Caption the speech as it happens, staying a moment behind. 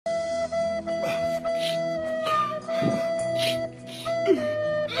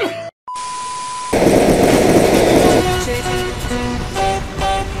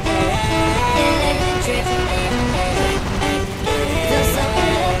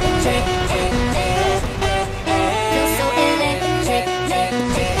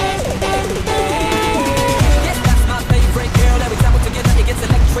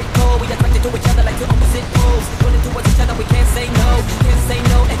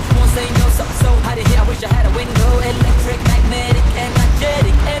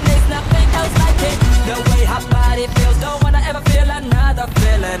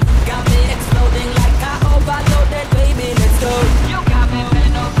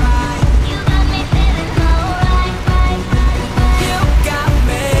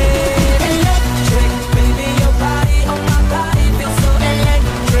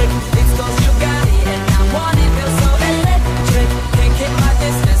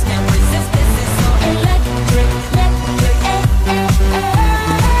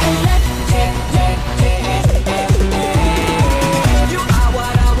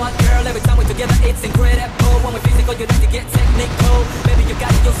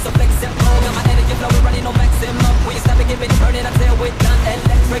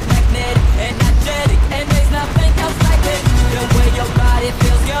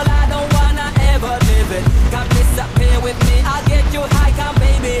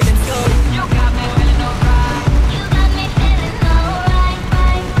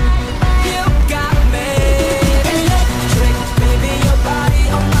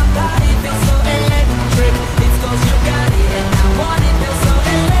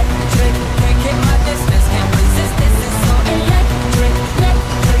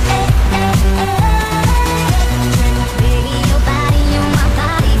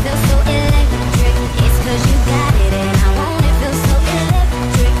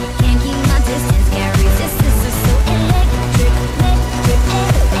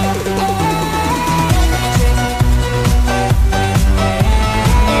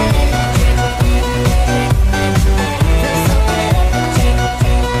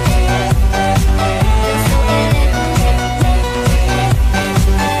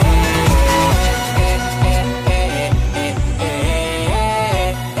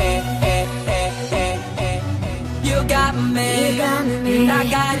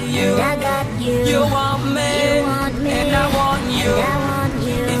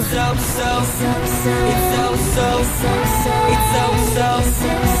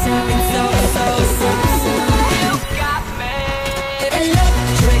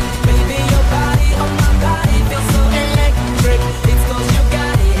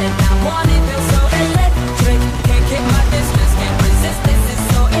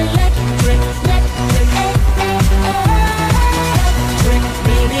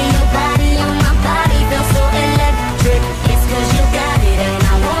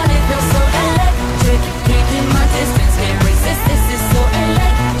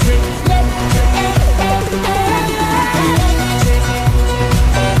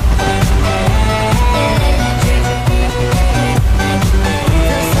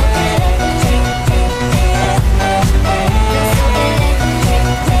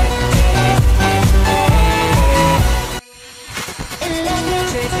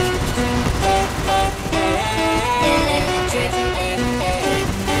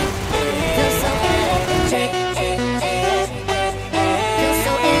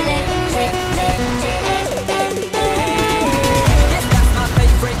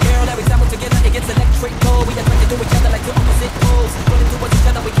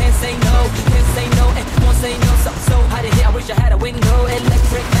wish I had a window,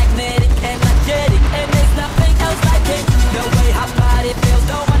 electric, magnetic, energetic, and there's nothing else like it. No way how bad it feels,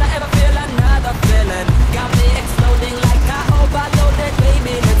 don't wanna ever feel like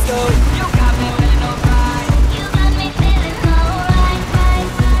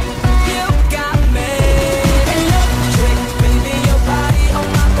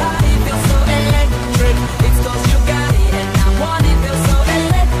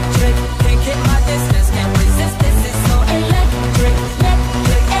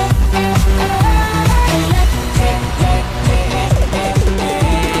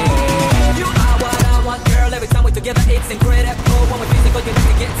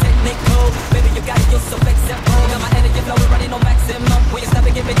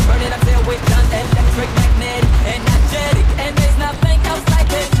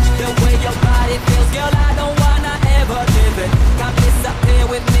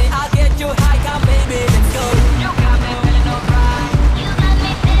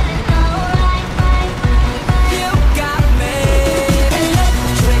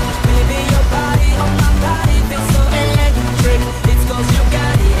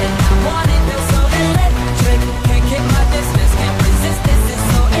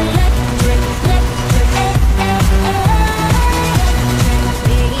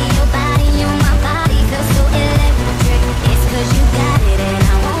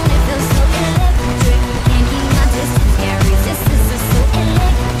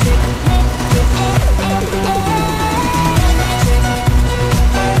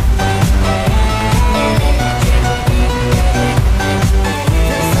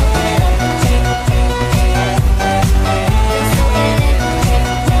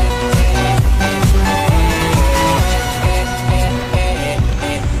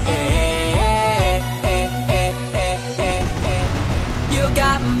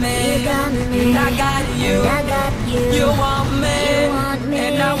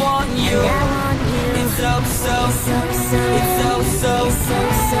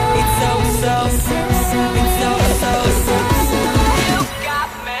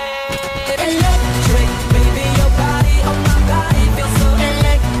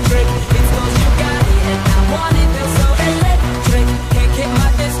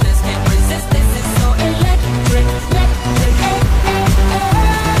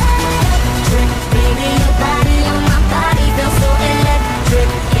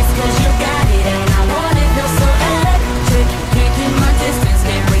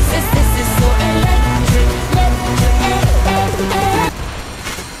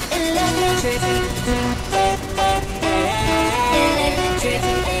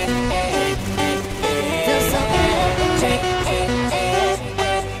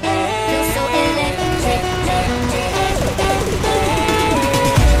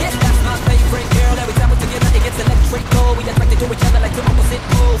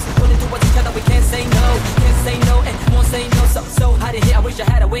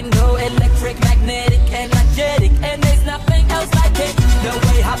window, electric, magnetic, energetic, and there's nothing else like it. The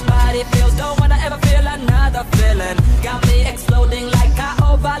way her body feels, don't wanna ever feel another feeling. Got me exploding like I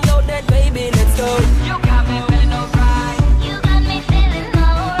overloaded, baby, let's go. You got me feeling alright. You got me feeling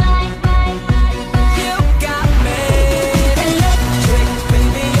alright, right. You got me electric,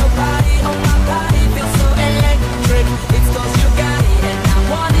 baby, your body on my body feels so electric. It's 'cause you got it and I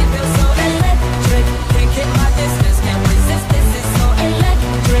want it, feels so electric. Can't keep my distance, can't resist, this is so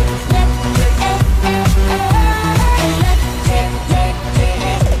electric, electric,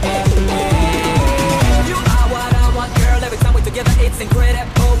 You are what I want, girl, every time we're together it's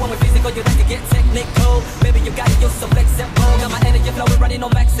incredible. When we're physical, you like to get technical. Baby, you got it, you're so flexible. Got my energy flowing, running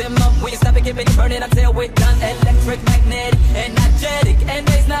on maximum. When you stop it, keep it burning until we're done. Electric, magnetic, energetic, and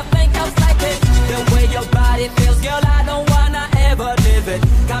there's nothing else like it. The way your body feels, girl, I don't wanna ever live it.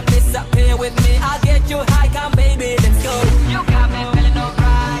 Come disappear with me, I'll get you high, come baby, let's go. You got me.